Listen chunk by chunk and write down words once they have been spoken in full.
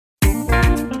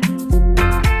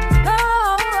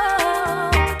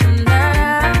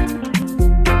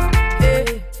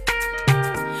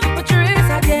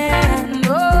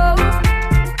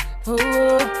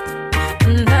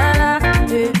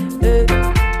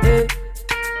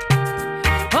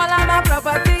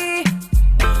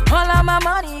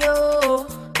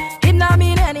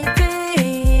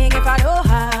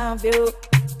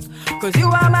Cause you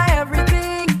are my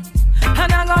everything,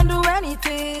 and I'm gonna do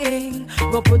anything.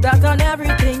 Go put that on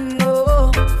everything,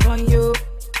 oh, for you.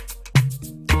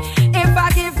 If I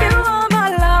give you all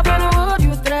my love, and would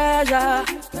you treasure?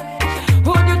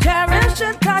 Would you cherish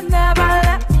it and never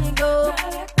let me go?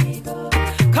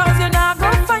 Cause you're not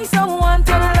gonna find someone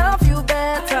to love you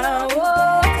better,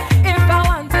 oh. If I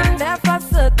want to never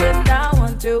certain, I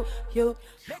want you.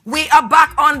 We are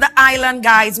back on the island,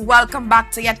 guys. Welcome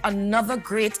back to yet another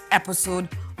great episode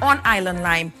on Island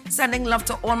Lime. Sending love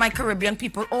to all my Caribbean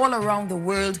people all around the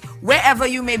world, wherever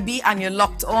you may be and you're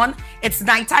locked on. It's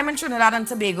nighttime in Trinidad and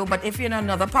Tobago, but if you're in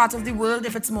another part of the world,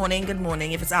 if it's morning, good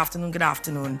morning. If it's afternoon, good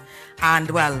afternoon. And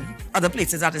well, other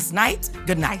places that is night,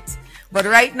 good night. But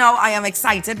right now, I am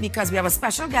excited because we have a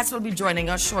special guest who will be joining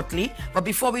us shortly. But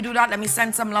before we do that, let me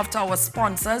send some love to our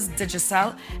sponsors,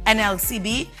 Digicel,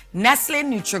 NLCB, Nestle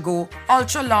Nutrigo,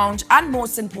 Ultra Lounge, and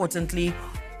most importantly,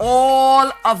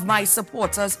 all of my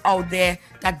supporters out there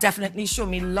that definitely show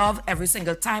me love every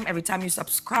single time. Every time you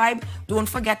subscribe, don't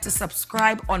forget to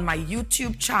subscribe on my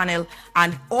YouTube channel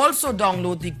and also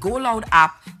download the Go Loud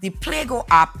app, the Playgo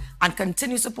app, and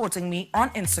continue supporting me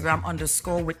on Instagram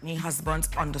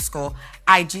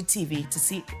 _WhitneyHusbands_IGTV to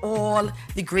see all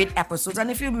the great episodes.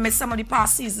 And if you missed some of the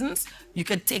past seasons, you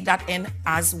can take that in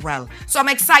as well. So I'm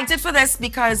excited for this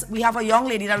because we have a young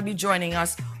lady that will be joining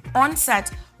us on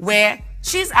set where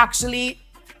she's actually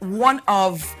one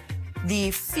of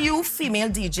the few female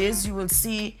DJs you will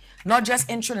see not just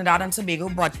in Trinidad and Tobago,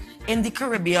 but in the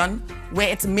Caribbean where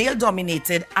it's male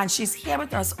dominated. And she's here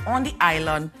with us on the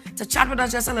island to chat with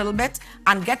us just a little bit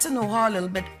and get to know her a little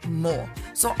bit more.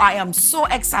 So I am so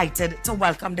excited to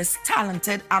welcome this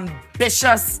talented,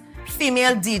 ambitious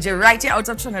female DJ right here out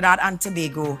of Trinidad and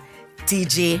Tobago,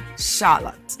 DJ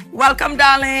Charlotte. Welcome,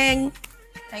 darling.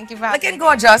 Thank you for having me. Looking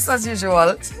gorgeous as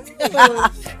usual.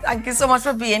 Thank you so much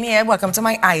for being here. Welcome to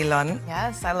my island.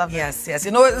 Yes, I love it. Yes, yes.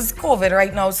 You know, it's COVID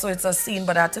right now, so it's a scene,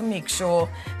 but I have to make sure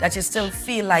that you still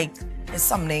feel like it's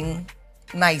something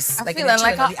nice. I'm like feeling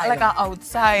like a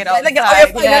outside. Finally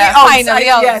Finally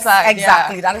outside. Yes,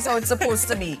 exactly. That is how it's supposed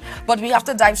to be. But we have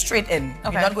to dive straight in.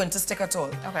 Okay. We're not going to stick at all.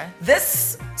 Okay.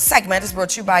 This segment is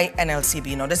brought to you by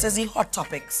NLCB. Now, this is the Hot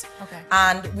Topics. Okay.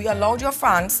 And we allowed your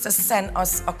fans to send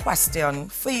us a question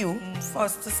for you for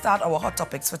us to start our Hot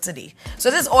Topics for today.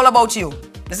 So this is all about you.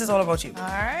 This is all about you. All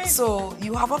right. So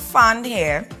you have a fan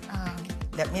here.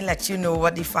 Let me let you know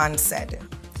what the fan said.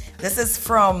 This is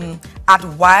from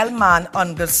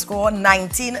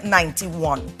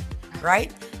 @wildman_1991,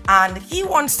 right? And he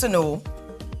wants to know,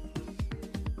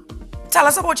 tell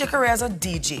us about your career as a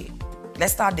DJ.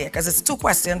 Let's start there, because it's two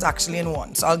questions actually in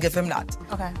one, so I'll give him that.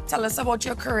 Okay. Tell us about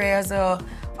your career as a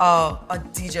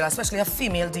DJ, especially a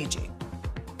female DJ.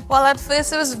 Well, at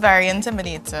first it was very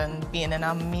intimidating being in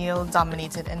a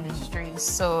male-dominated industry,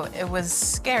 so it was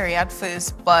scary at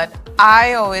first, but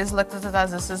I always looked at it as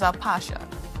this is a passion.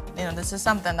 You know, this is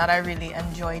something that I really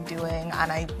enjoy doing, and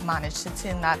I managed to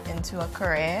turn that into a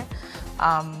career.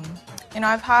 You know,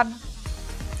 I've had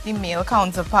the male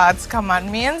counterparts come at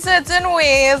me in certain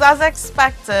ways as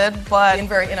expected, but Being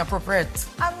very inappropriate.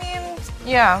 I mean,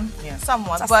 yeah.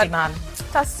 Somewhat. Sassy man.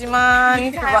 Sassy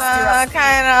man, Rusty.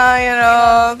 you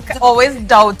know, always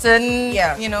doubting,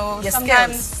 you know, your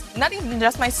sometimes skills. not even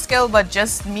just my skill, but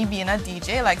just me being a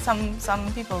DJ. Like some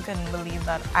people couldn't believe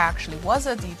that I actually was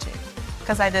a DJ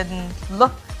because I didn't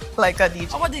look like a DJ.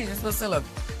 Oh, what did you supposed to look?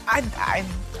 I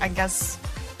guess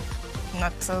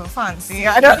not so fancy.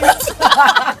 I don't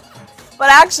but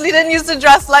I actually didn't used to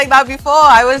dress like that before.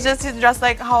 I was just dressed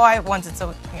like how I wanted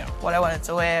to, you know, what I wanted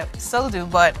to wear, still do,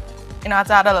 but you know, I had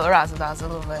to add a little razzle-dazzle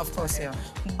a little bit. Of course, yeah.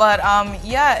 But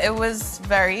yeah, it was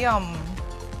very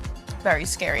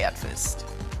scary at first.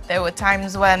 There were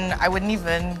times when I wouldn't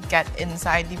even get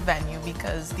inside the venue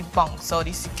because the bunks or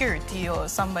the security or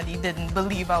somebody didn't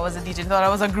believe I was a DJ, thought I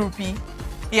was a groupie.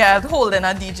 Yeah, holding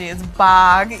a DJ's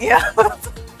bag. Yeah.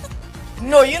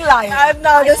 No, you lying.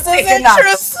 No, this is a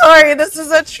true story. This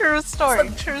is a true story.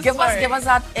 So give us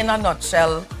that in a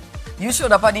nutshell. You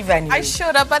showed up at the venue. I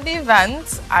showed up at the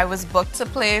event. I was booked to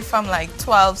play from like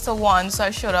 12 to 1, so I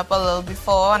showed up a little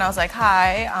before and I was like,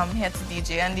 hi, I'm here to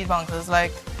DJ. And the bunker was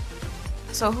like,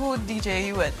 so who DJ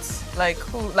you with? Like,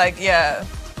 who? Like, yeah.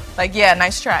 Like, yeah,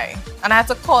 nice try. And I had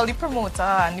to call the promoter,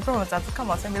 and the promoter had to come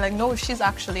out and be like, no, she's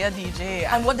actually a DJ.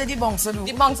 And what did the bouncer do?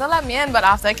 The bouncer let me in, but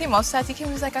after I came off set, he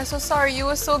was like, I'm so sorry, you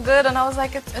were so good. And I was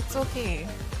like, it's okay.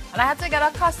 And I had to get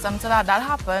accustomed to that. That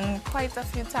happened quite a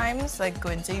few times, like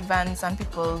going to events and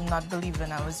people not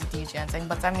believing I was a DJ and thing.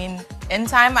 But I mean, in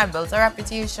time, I built a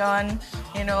reputation.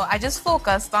 You know, I just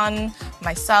focused on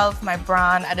myself, my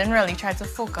brand. I didn't really try to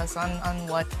focus on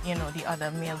what, you know, the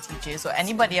other male DJs or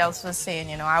anybody else was saying.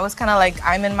 You know, I was kind of like,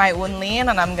 I'm in my own lane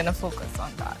and I'm going to focus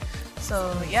on that.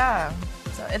 So, yeah.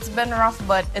 So it's been rough,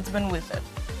 but it's been worth it.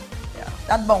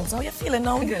 That bounce, how you feeling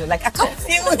now, girl? Like, I'm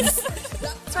confused.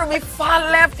 Throw me far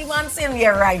left, the man saying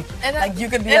we're right. Like, you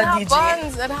could be a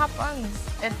DJ. It happens.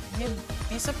 You'd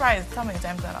be surprised how many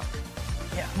times that happens.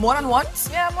 Yeah. More than once?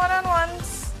 Yeah, more than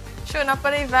once. Showing up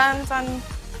at an event and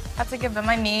had to give them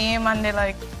my name and they're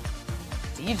like,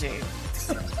 DJ.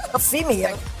 A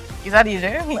female. Is that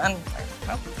DJ? And I'm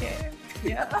like, okay.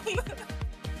 Yeah.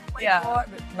 Yeah.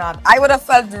 Nah, I would have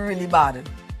felt really bad.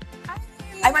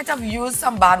 I might have used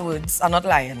some bad words, I'm not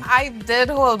lying. I did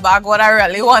hold back what I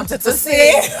really wanted to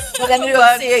say. But then you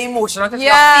don't say emotional because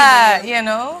yeah, you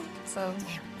know. So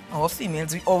our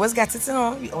females, we always get it, you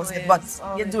know. We always get, but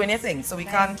you're doing your thing, so we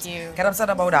can't get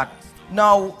upset about that.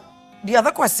 Now, the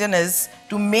other question is,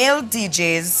 do male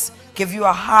DJs give you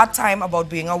a hard time about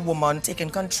being a woman, taking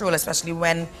control, especially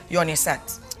when you're on your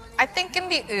set? I think in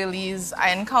the earlies, I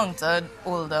encountered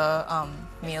older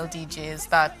male DJs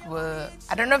that were,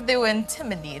 I don't know if they were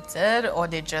intimidated or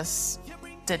they just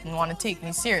didn't want to take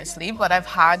me seriously, but I've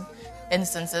had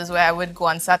instances where I would go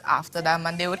on set after them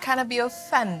and they would kind of be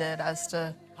offended as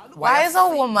to why is a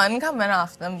woman coming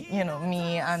after, you know,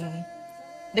 me, and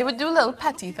they would do little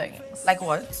petty things. Like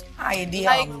what? Like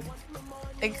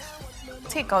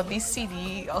take out the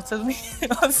CD out of me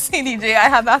on CDJ. I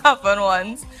had that happen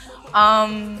once.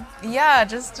 Yeah,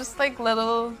 just like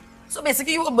little. So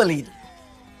basically, you were bullied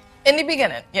in the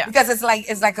beginning, yeah. Because it's like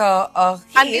a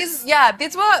and these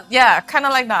were kind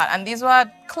of like that. And these were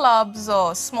clubs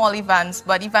or small events.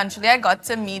 But eventually, I got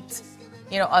to meet,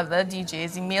 you know, other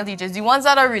DJs, the male DJs, the ones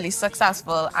that are really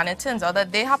successful. And it turns out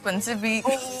that they happen to be.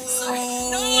 No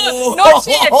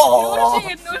shade.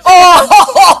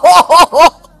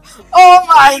 Oh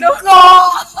my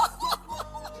God.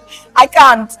 I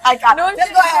can't. No,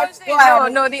 just go ahead.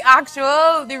 No, the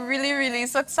really, really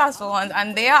successful ones,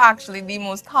 and they are actually the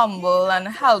most humble and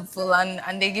helpful,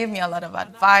 and they gave me a lot of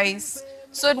advice.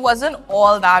 So it wasn't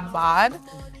all that bad.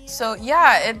 So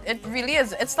yeah, it really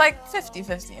is. It's like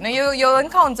 50-50. You know, you'll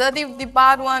encounter the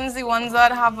bad ones, the ones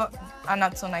that have a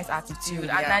not so nice attitude,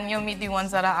 and then you'll meet the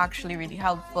ones that are actually really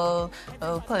helpful.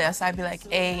 They'll pull you aside, be like,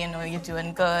 hey, you know, you're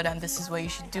doing good, and this is what you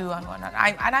should do, and whatnot.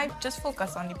 I just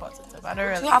focus on the positive. I don't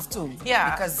really. You have to,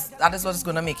 yeah, because that is what's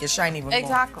gonna make you shine even more.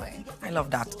 Exactly. I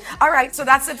love that. All right, so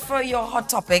that's it for your hot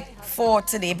topic for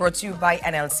today, brought to you by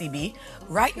NLCB.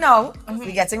 Right now,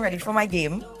 we're getting ready for my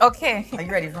game. Okay. Are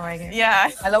you ready for my game? Yeah.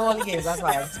 I love all the games. That's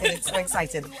why I'm so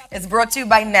excited. It's brought to you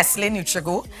by Nestle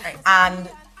Nutrigo. Right. And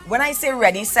when I say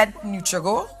ready, set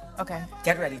Nutrigo. Okay.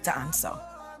 Get ready to answer.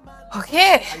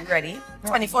 Okay. Are you ready?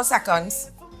 24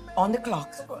 seconds on the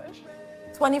clock.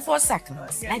 24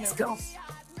 seconds. Let's go.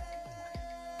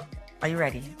 Are you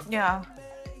ready? Yeah.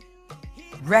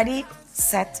 Ready,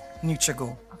 set,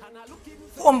 Nutrigo.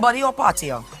 Homebody or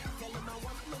partier?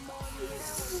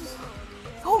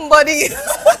 Homebody.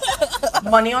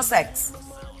 Money or sex?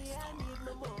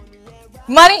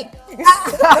 Money.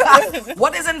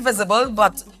 What is invisible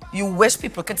but you wish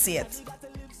people could see it?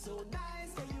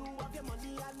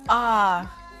 Let's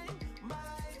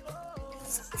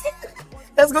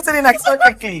go to the next one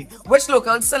quickly. Which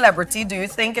local celebrity do you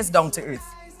think is down to earth?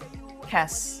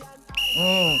 Yes.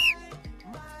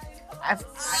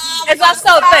 It's a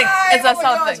South thing. It's a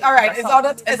South thing. All right, it's out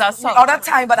of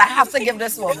time, but I have to give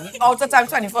this one. Out of time,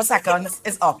 24 seconds.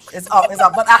 It's up. It's up. It's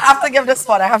up. But I have to give this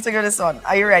one.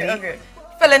 Are you ready? Okay.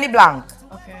 Fill in the blank.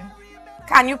 Okay.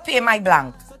 Can you pay my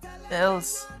blank?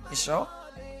 Bills. You sure?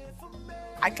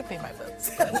 I could pay my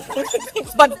bills.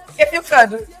 But if you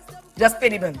could, just pay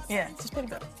the bills. Yeah, just pay the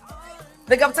bills.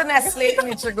 Big up to Nestle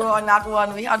Nutrigo on that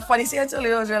one. We had funny. See, I told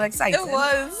you it was really exciting. It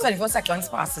was. 24 seconds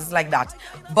passes like that.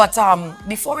 But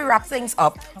before we wrap things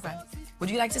up, would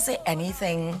you like to say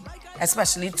anything,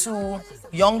 especially to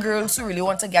young girls who really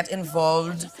want to get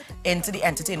involved into the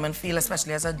entertainment field,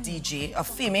 especially as a DJ, a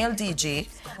female DJ?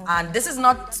 And this is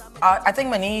not, I think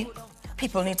many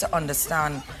people need to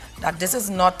understand that this is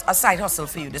not a side hustle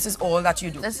for you. This is all that you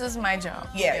do. This is my job.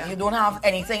 Yeah, you don't have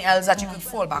anything else that you could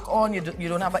fall back on. You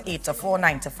don't have an 8 to 4,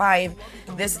 9 to 5.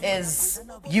 This is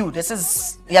you. This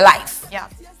is your life. Yeah.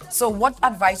 So what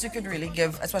advice you could really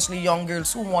give, especially young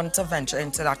girls who want to venture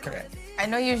into that career? I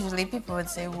know usually people would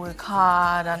say work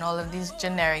hard and all of these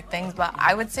generic things, but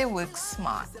I would say work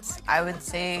smart. I would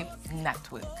say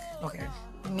network. Okay.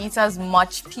 meet as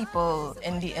much people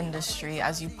in the industry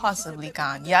as you possibly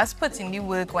can. Yes, put in the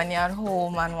work when you're at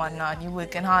home and whatnot. You're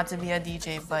working hard to be a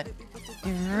DJ, but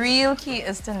the real key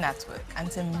is to network and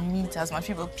to meet as much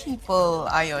people. People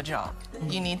are your job.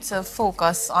 You need to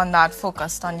focus on that,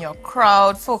 focus on your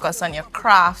crowd, focus on your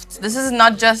craft. This is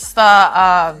not just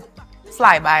a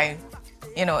flyby.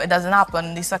 You know, it doesn't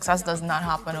happen, the success does not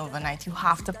happen overnight. You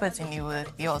have to put in the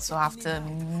work. You also have to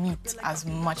meet as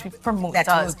much people,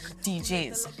 promoters,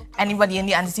 DJs, anybody in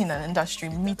the entertainment industry,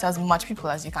 meet as much people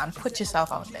as you can. Put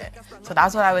yourself out there. So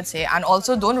that's what I would say. And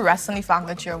also don't rest on the fact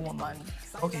that you're a woman.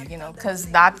 Okay. You know, because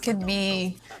that could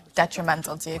be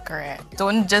detrimental to your career.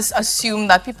 Don't just assume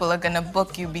that people are gonna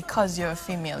book you because you're a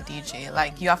female DJ.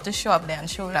 Like, you have to show up there and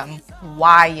show them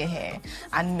why you're here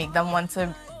and make them want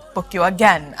to book you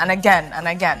again and again and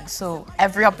again. So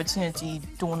every opportunity,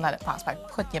 don't let it pass by.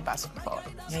 Put your best foot forward.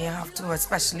 Yeah, you have to,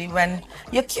 especially when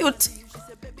you're cute.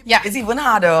 Yeah. It's even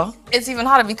harder. It's even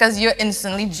harder because you're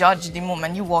instantly judged the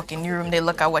moment you walk in the room. They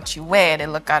look at what you wear, they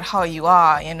look at how you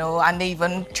are, you know, and they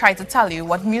even try to tell you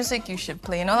what music you should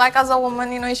play. You know, like as a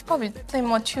woman, you know, you should probably play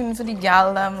more tune for the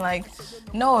gal. I'm like,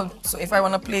 no. So if I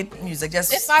want to play music,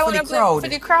 just if I for want the to play crowd. for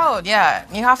the crowd, yeah.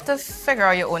 You have to figure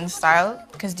out your own style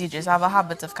because DJs have a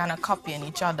habit of kind of copying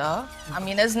each other. I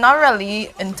mean, it's not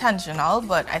really intentional,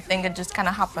 but I think it just kind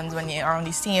of happens when you're on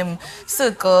the same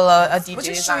circle, a DJ. Which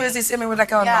is true, is the same with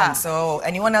like a man, so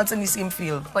anyone else in the same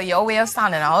field. But your way of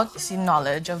standing out is the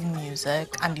knowledge of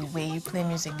music and the way you play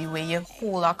music, the way you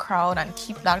hold a crowd and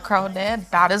keep that crowd there.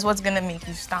 That is what's gonna make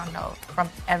you stand out from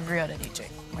every other DJ.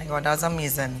 Oh my God, that's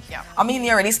amazing. Yeah. I mean,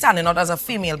 you're already standing out as a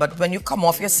female, but when you come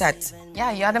off your set,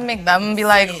 yeah, you had to make them be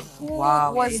like, who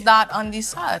wow, was that on the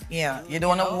set? Yeah, you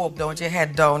don't want to walk down with your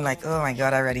head down like, oh my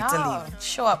God, I'm ready to leave.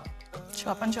 Show up.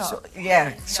 Show up and show out.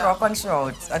 Show up and show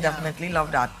out. I definitely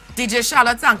love that. DJ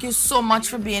Charlotte, thank you so much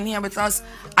for being here with us.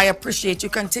 I appreciate you.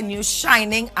 Continue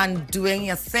shining and doing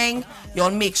your thing. Y'all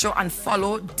make sure and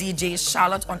follow DJ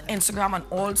Charlotte on Instagram and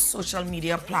all social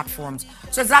media platforms.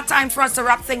 So it's that time for us to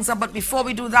wrap things up. But before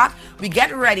we do that, we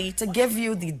get ready to give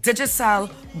you the Digicel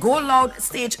Go Loud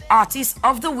Stage Artist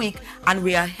of the Week. And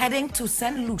we are heading to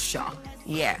St. Lucia.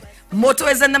 Yeah. Moto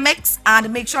is in the mix.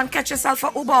 And make sure and catch yourself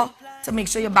for Uber to make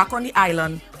sure you're back on the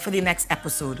island for the next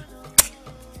episode.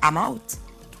 I'm out.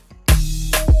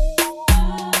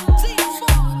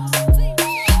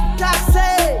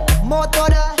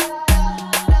 Motora,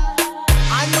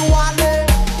 anuale,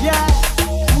 yeah.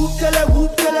 Whoop tele,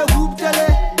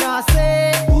 now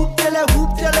say whoop tele,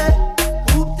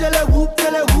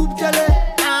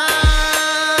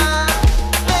 ah,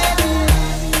 baby,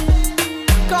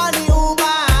 call the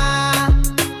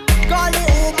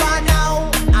Uber now.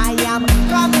 I am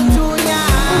coming to ya,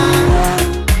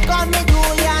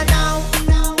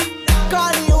 now.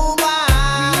 Call the Uber,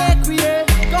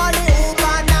 call the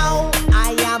Uber now. I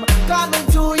am coming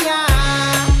to ya,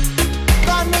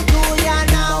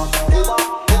 now.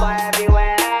 Uber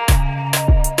everywhere.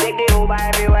 Take the Uber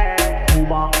everywhere.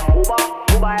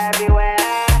 Uber everywhere.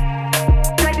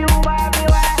 Take the Uber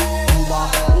everywhere.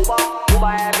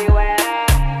 Uber everywhere.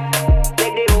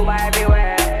 Take the Uber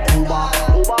everywhere.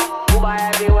 Uber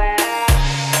everywhere.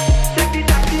 Take the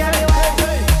taxi everywhere.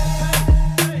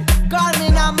 Call me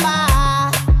number,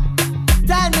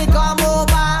 tell me come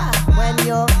over when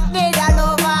you need a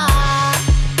lover.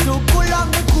 To pull up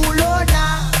the Kulona.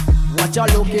 What's your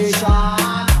location?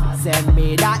 Send me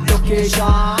that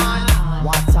location.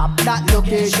 WhatsApp that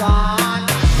location.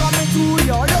 Coming to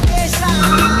your location.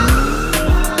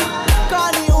 Call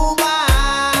the Uber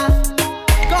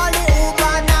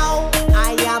now. I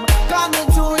am coming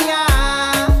to ya.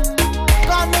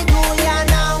 Coming to ya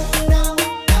now.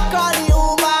 Call the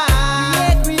Uber,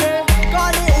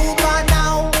 call the Uber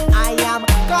now. I am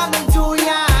coming to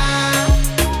ya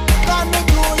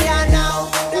now.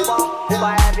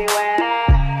 Uber everywhere.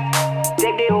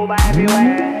 Take the Uber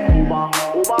everywhere.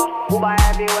 Uber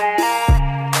everywhere.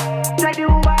 Take the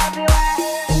Uber everywhere.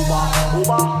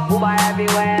 Uber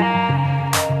everywhere.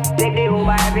 Take the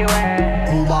Uber everywhere.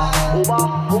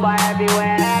 Uber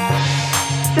everywhere.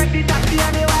 Take the taxi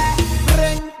anywhere.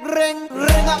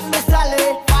 Ring up Miss Sally.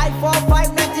 545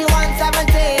 91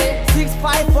 70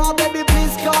 654, baby,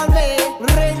 please call me.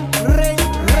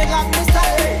 Ring up Miss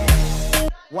Sally.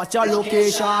 What's your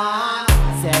location?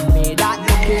 Send me that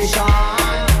location.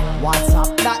 WhatsApp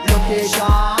that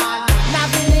location.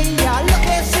 Navigate your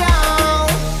location.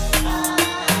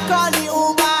 Call the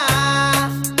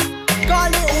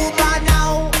Uber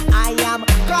now. I am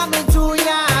coming to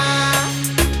ya.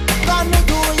 Coming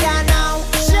to ya now.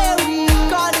 Sherry,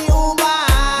 call the Uber.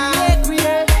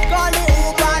 Call the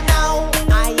Uber now.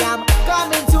 I am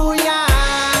coming to ya.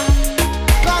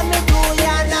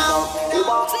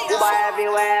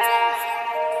 everywhere.